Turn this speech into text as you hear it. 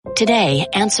Today,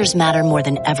 answers matter more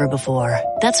than ever before.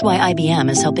 That's why IBM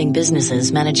is helping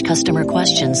businesses manage customer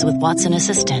questions with Watson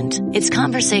Assistant. It's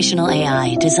conversational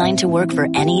AI designed to work for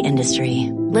any industry.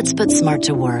 Let's put smart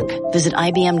to work. Visit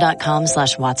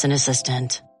IBM.com/Watson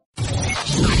Assistant.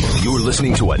 You're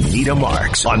listening to Anita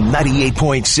Marks on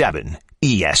 98.7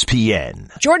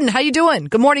 ESPN. Jordan, how you doing?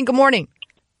 Good morning. Good morning.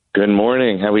 Good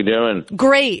morning. How we doing?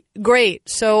 Great.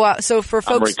 So for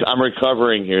folks, I'm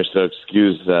recovering here, so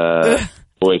excuse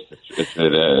voice.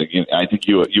 I think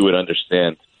you would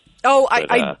understand. Oh,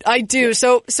 I do.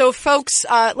 So folks,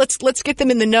 let's get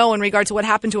them in the know in regard to what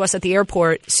happened to us at the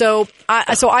airport. So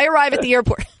I arrive at the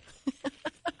airport.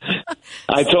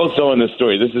 I told someone this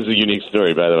story. This is a unique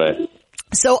story, by the way.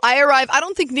 So I arrive. I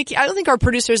don't think our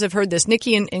producers have heard this,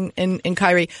 Nikki and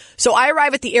Kyrie. So I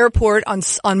arrive at the airport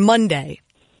on Monday,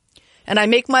 and I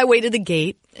make my way to the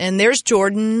gate, and there's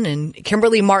Jordan and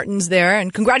Kimberly Martin's there,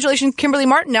 and congratulations, Kimberly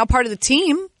Martin, now part of the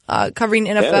team covering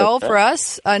NFL for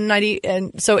us.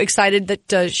 And so excited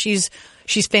that she's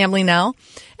family now,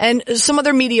 and some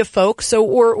other media folks. So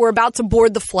we're about to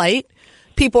board the flight.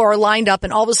 People are lined up,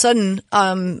 and all of a sudden,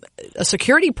 a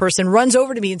security person runs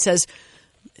over to me and says,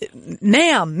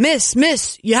 "Ma'am,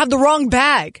 miss, you have the wrong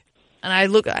bag." And I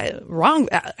look, wrong,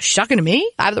 shucking to me?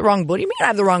 I have the wrong, what do you mean I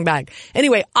have the wrong bag?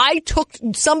 Anyway, I took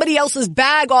somebody else's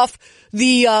bag off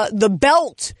the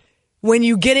belt when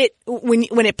you get it,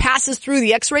 when it passes through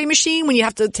the x-ray machine, when you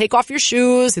have to take off your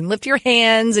shoes and lift your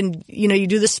hands and, you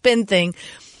do the spin thing.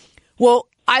 Well,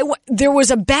 there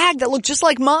was a bag that looked just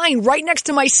like mine right next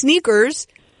to my sneakers.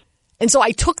 And so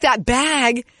I took that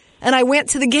bag and I went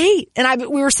to the gate, and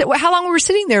how long were we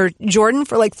sitting there, Jordan?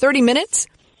 For like 30 minutes?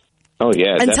 Oh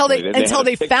yeah, until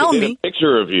they found me. A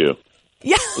picture of you.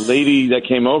 Yeah. The lady that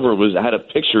came over had a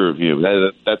picture of you.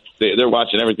 They're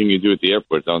watching everything you do at the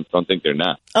airport. Don't think they're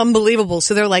not. Unbelievable.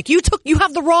 So they're like, you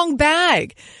have the wrong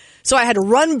bag. So I had to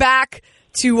run back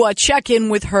to check in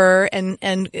with her,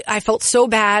 and I felt so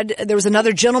bad. There was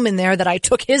another gentleman there that I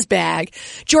took his bag.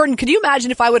 Jordan, could you imagine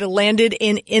if I would have landed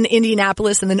in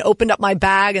Indianapolis and then opened up my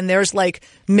bag and there's like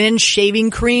men's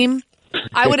shaving cream?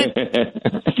 I would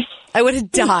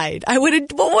have died. What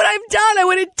would I have done? I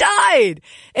would have died.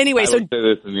 Anyway, I would say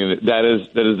this, that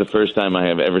is the first time I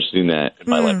have ever seen that in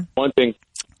my life. One thing,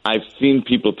 I've seen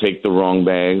people take the wrong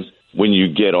bags when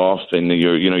you get off and you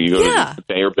go to the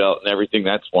conveyor belt and everything.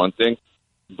 That's one thing.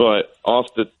 But off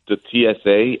the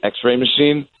TSA X-ray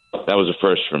machine, that was a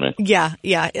first for me. Yeah.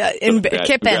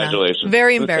 Congratulations.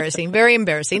 Very embarrassing. Very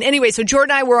embarrassing. Anyway, so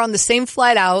Jordan and I were on the same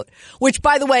flight out, which,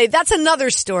 by the way, that's another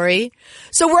story.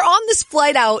 So we're on this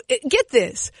flight out. Get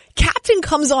this. Captain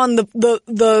comes on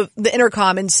the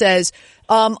intercom and says,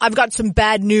 I've got some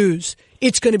bad news.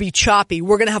 It's going to be choppy.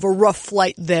 We're going to have a rough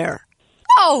flight there.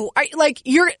 Oh,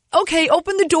 you're okay.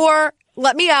 Open the door.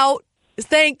 Let me out.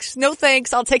 Thanks. No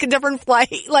thanks. I'll take a different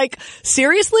flight.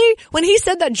 Seriously? When he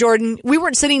said that, Jordan, we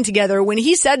weren't sitting together. When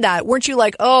he said that, weren't you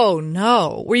like, oh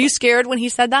no? Were you scared when he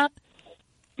said that?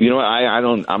 You know what?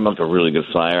 I'm not a really good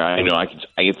flyer. I know I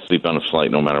get to sleep on a flight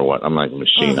no matter what. I'm like a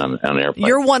machine on an airplane.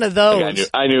 You're one of those.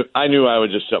 I knew I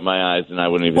would just shut my eyes and I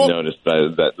wouldn't even notice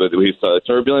that we saw the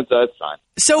turbulence. That's fine.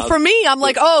 So for me, I'm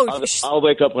like, I'll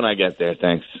wake up when I get there.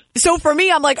 Thanks. So for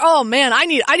me, I'm like, oh man, I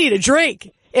need a drink.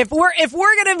 If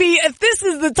this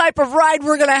is the type of ride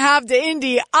we're going to have to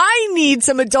Indy, I need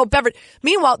some adult beverage.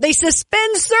 Meanwhile, they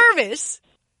suspend service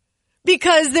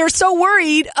because they're so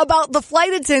worried about the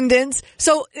flight attendants.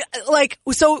 So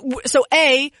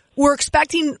A, we're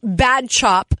expecting bad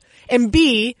chop, and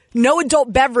B, no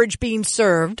adult beverage being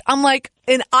served. I'm like,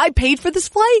 and I paid for this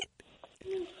flight?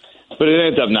 But it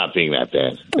ended up not being that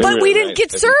bad. But we didn't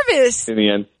get service. In the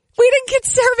end. We didn't get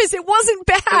service. It wasn't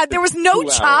bad. There was no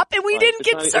chop, and we didn't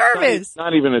get service. It's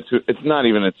not even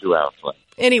a 2-hour flight.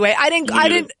 Anyway, I didn't.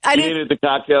 You needed the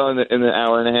cocktail in the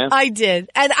hour and a half. I did,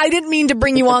 and I didn't mean to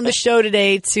bring you on the show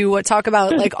today to talk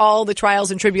about all the trials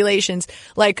and tribulations.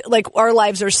 Like our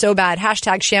lives are so bad.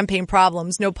 # champagne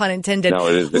problems. No pun intended. No,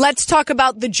 it is. Let's talk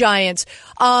about the Giants.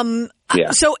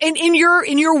 So in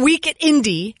your week at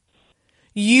Indy.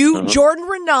 Jordan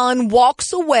Raanan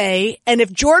walks away, and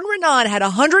if Jordan Raanan had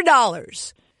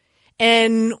 $100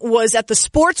 and was at the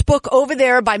sports book over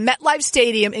there by MetLife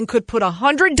Stadium and could put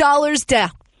 $100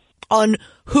 down on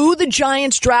who the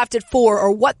Giants drafted for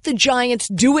or what the Giants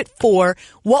do it for,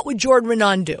 what would Jordan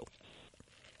Raanan do?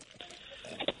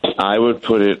 I would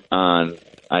put it on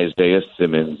Isaiah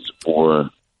Simmons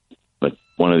or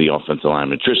one of the offensive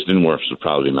linemen. Tristan Wirfs would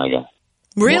probably be my guy.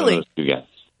 Really? One of those two guys.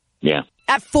 Yeah.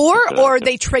 At 4, or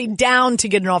they trade down to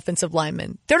get an offensive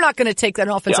lineman? They're not going to take that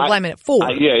offensive lineman at 4.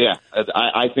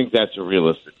 I think that's a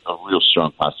real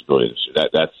strong possibility this year.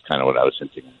 That's kind of what I was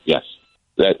hinting at. Yes.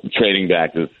 that trading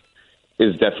back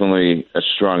is definitely a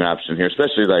strong option here,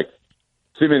 especially like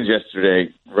Simmons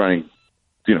yesterday running,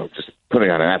 just putting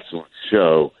on an absolute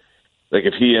show. Like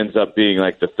if he ends up being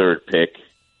like the third pick,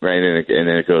 right, and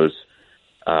then it goes,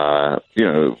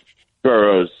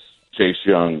 Burrows, Chase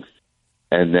Young,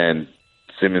 and then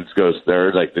Simmons goes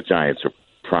third, like the Giants are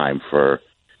prime for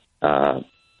a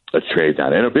trade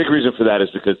down. And a big reason for that is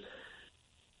because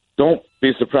don't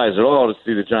be surprised at all to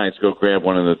see the Giants go grab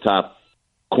one of the top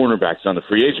cornerbacks on the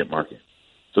free agent market.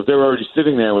 So if they're already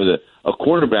sitting there with a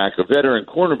cornerback, a veteran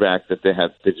cornerback that they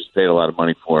just paid a lot of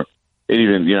money for, and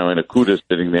even, and Akuda's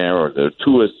sitting there or the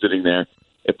Tua's sitting there,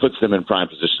 it puts them in prime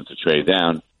position to trade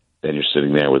down. Then you're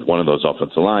sitting there with one of those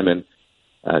offensive linemen.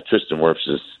 Tristan Wirfs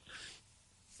is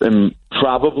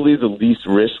probably the least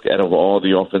risk out of all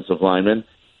the offensive linemen.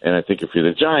 And I think if you're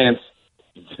the Giants,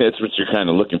 that's what you're kind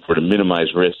of looking for, to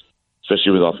minimize risk,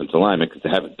 especially with offensive linemen, because they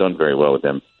haven't done very well with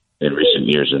them in recent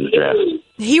years in the draft.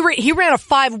 He ran a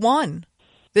 5.1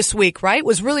 this week, right?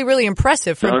 Was really, really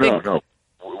impressive. No.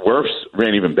 Wirfs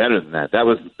ran even better than that. That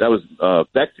was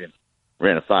Becton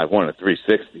ran a 5.1 at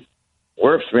 360.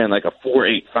 Wirfs ran like a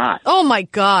 4.85. Oh my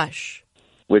gosh!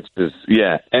 Which is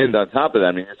and on top of that,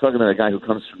 I mean, you're talking about a guy who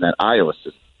comes from that Iowa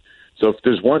system. So if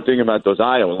there's one thing about those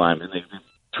Iowa linemen, they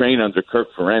train under Kirk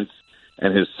Ferentz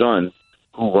and his son,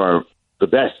 who are the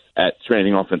best at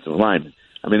training offensive linemen.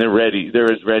 I mean, they're ready.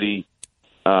 They're as ready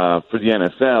for the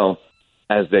NFL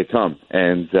as they come,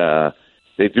 and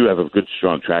they do have a good,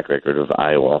 strong track record of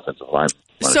Iowa offensive linemen.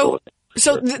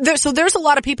 So there's a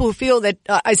lot of people who feel that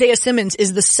Isaiah Simmons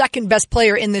is the second best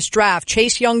player in this draft.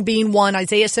 Chase Young being one,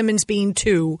 Isaiah Simmons being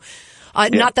two.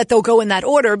 Not that they'll go in that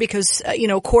order because,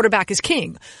 quarterback is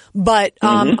king. But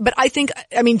I think,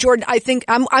 Jordan,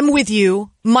 I'm with you.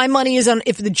 My money is on,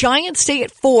 if the Giants stay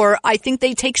at 4, I think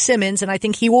they take Simmons and I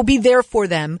think he will be there for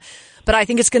them. But I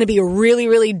think it's going to be a really,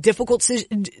 really difficult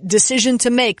decision to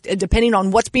make, depending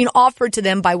on what's being offered to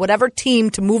them by whatever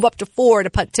team, to move up to 4 to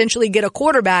potentially get a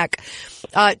quarterback,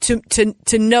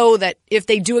 to know that if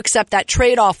they do accept that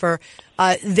trade offer,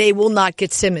 they will not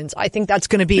get Simmons. I think that's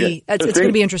going to be, it's going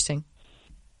to be interesting.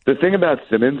 The thing about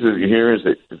Simmons here is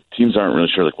that teams aren't really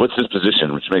sure, like, what's his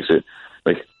position, which makes it,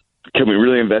 like, can we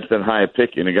really invest that high a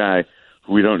pick in a guy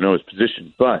who we don't know his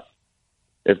position? But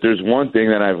if there's one thing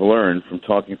that I've learned from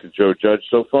talking to Joe Judge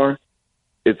so far,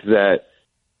 it's that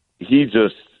he's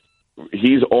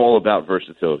all about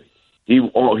versatility.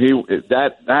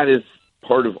 That is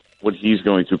part of what he's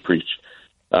going to preach.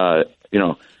 Guys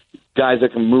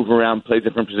that can move around, play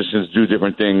different positions, do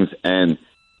different things, and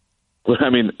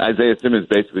Isaiah Simmons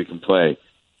basically can play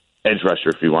edge rusher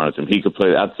if he wanted to. He could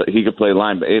play outside. He could play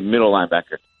middle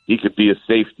linebacker. He could be a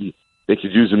safety. They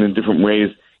could use him in different ways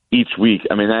each week.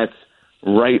 I mean, that's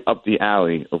right up the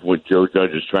alley of what Joe Judge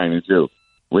is trying to do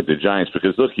with the Giants.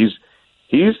 Because look, he's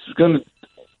gonna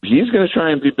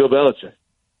try and beat Bill Belichick.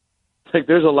 Like,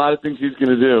 there's a lot of things he's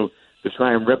gonna do to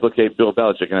try and replicate Bill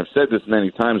Belichick. And I've said this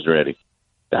many times already.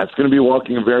 That's going to be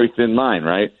walking a very thin line,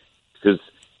 right? Because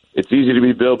it's easy to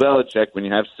be Bill Belichick when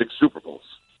you have 6 Super Bowls.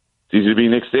 It's easy to be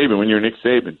Nick Saban when you're Nick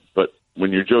Saban. But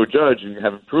when you're Joe Judge and you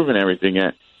haven't proven everything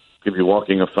yet, you could be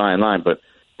walking a fine line. But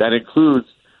that includes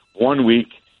 1 week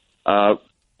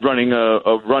running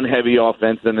a run-heavy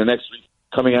offense, and the next week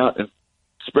coming out and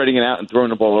spreading it out and throwing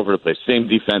the ball over the place. Same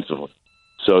defensively.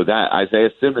 So that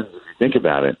Isaiah Simmons, if you think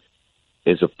about it,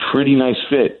 is a pretty nice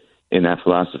fit in that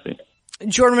philosophy.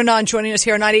 Jordan Raanan joining us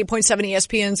here on 98.7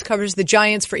 ESPN, covers the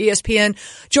Giants for ESPN.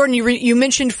 Jordan, you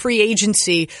mentioned free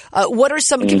agency. What are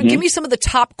some? Give me some of the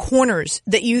top corners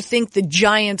that you think the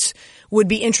Giants would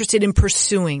be interested in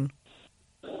pursuing.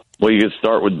 Well, you could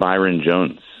start with Byron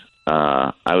Jones.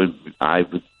 I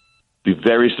would be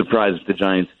very surprised if the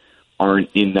Giants aren't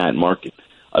in that market.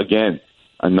 Again,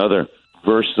 another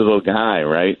versatile guy,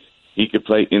 right? He could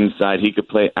play inside. He could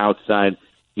play outside.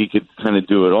 He could kind of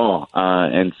do it all.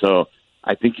 And so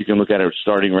I think you can look at it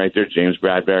starting right there. James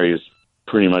Bradbury is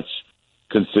pretty much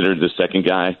considered the second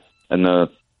guy on the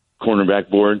cornerback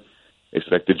board.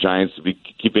 Expect the Giants to be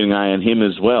keeping an eye on him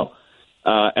as well.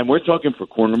 And we're talking for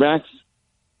cornerbacks.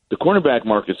 The cornerback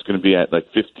market's going to be at like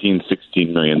 $15,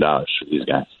 $16 million for these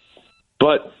guys.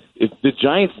 But if the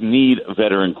Giants need a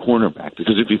veteran cornerback,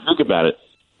 because if you think about it,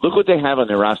 look what they have on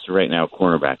their roster right now,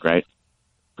 cornerback, right?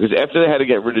 Because after they had to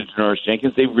get rid of Janoris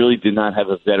Jenkins, they really did not have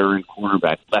a veteran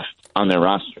cornerback left on their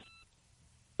roster.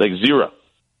 Like zero.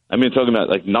 I mean, talking about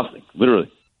like nothing,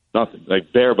 literally nothing,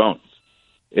 like bare bones.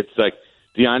 It's like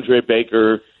DeAndre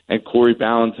Baker and Corey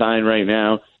Ballantyne right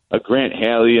now, Grant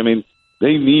Haley. I mean,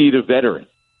 they need a veteran.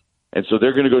 And so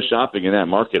they're going to go shopping in that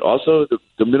market. Also,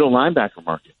 the middle linebacker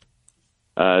market.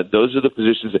 Those are the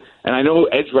positions. And I know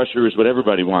edge rusher is what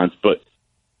everybody wants, but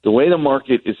the way the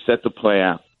market is set to play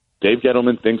out, Dave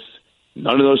Gettleman thinks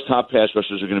none of those top pass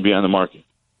rushers are going to be on the market,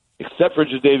 except for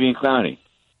Jadeveon Clowney,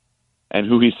 and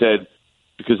who he said,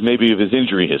 because maybe of his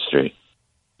injury history.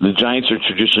 The Giants are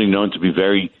traditionally known to be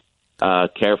very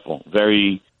careful,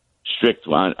 very strict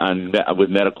with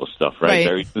medical stuff, right?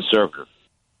 Very conservative.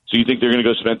 So you think they're going to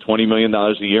go spend $20 million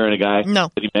a year on a guy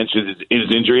that he mentioned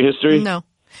his injury history? No.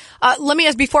 Let me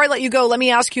ask, before I let you go, let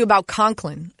me ask you about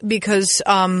Conklin, because,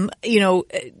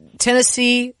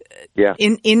 Tennessee,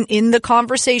 in the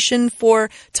conversation for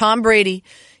Tom Brady,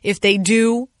 if they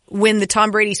do win the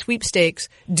Tom Brady sweepstakes,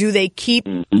 do they keep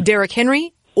Derrick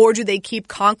Henry or do they keep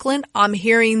Conklin? I'm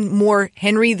hearing more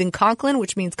Henry than Conklin,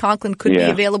 which means Conklin could be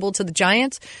available to the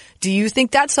Giants. Do you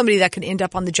think that's somebody that could end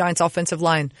up on the Giants offensive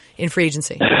line in free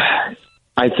agency?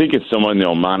 I think it's someone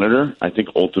they'll monitor. I think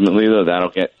ultimately, though,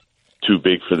 that'll get too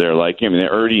big for their liking. I mean, they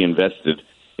already invested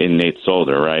in Nate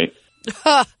Solder, right?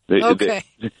 Okay.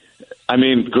 I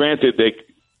mean, granted,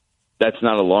 that's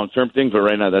not a long-term thing, but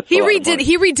right now that's he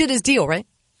redid his deal, right?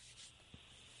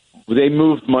 They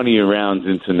moved money around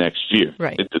into next year,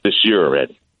 into this year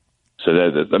already. So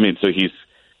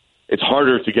it's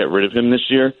harder to get rid of him this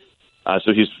year.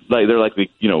 So they're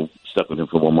likely, stuck with him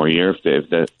for one more year if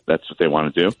that's what they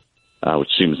want to do, which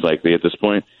seems likely at this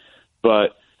point.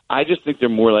 But I just think they're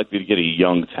more likely to get a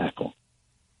young tackle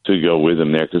to go with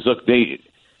them there. Because look,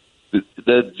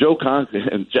 Joe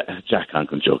Conklin's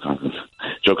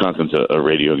a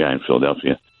radio guy in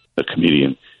Philadelphia, a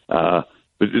comedian.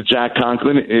 But Jack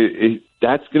Conklin,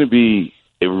 that's going to be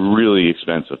a really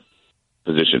expensive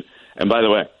position. And by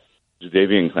the way,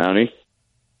 Jadeveon Clowney,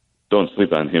 don't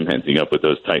sleep on him ending up with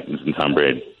those Titans and Tom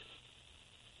Brady.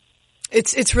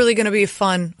 It's really going to be a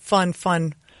fun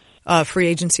free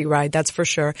agency ride, that's for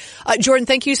sure. Jordan,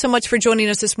 thank you so much for joining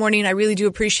us this morning. I really do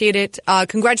appreciate it.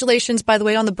 Congratulations, by the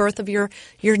way, on the birth of your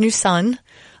new son.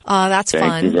 That's fun.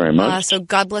 Thank you very much. So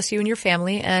God bless you and your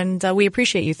family, and we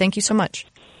appreciate you. Thank you so much.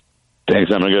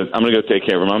 Thanks. I'm gonna go take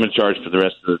care of him. I'm in charge for the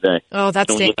rest of the day. Oh,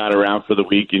 that's when you're not around for the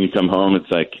week and you come home, it's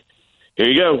like, here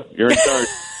you go. You're in charge.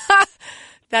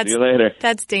 See you later.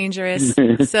 That's dangerous.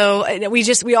 So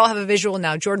we all have a visual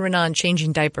now. Jordan Raanan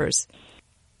changing diapers.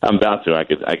 I'm about to. I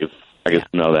could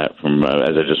smell that from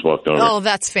as I just walked over. Oh,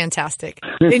 that's fantastic.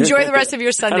 Enjoy the rest of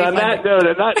your Sunday. On that note,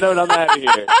 I'm out of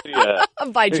here. See ya.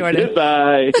 Bye, Jordan.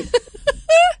 Goodbye.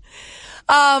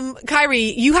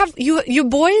 Kyrie, you have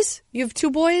boys? You have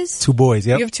 2 boys? 2 boys,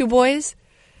 yep. You have 2 boys?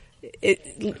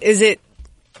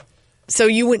 So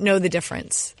you wouldn't know the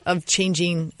difference of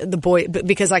changing the boy,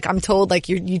 because I'm told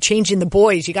you changing the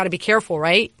boys, you got to be careful,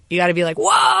 right? You got to be like,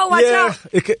 whoa, watch out.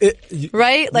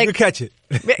 Right? You can catch it.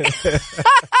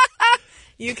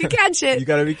 You can catch it. You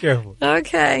got to be careful.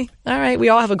 Okay. All right. We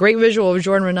all have a great visual of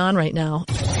Jordan Raanan right now.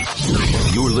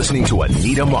 You're listening to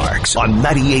Anita Marks on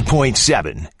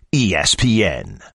 98.7 ESPN.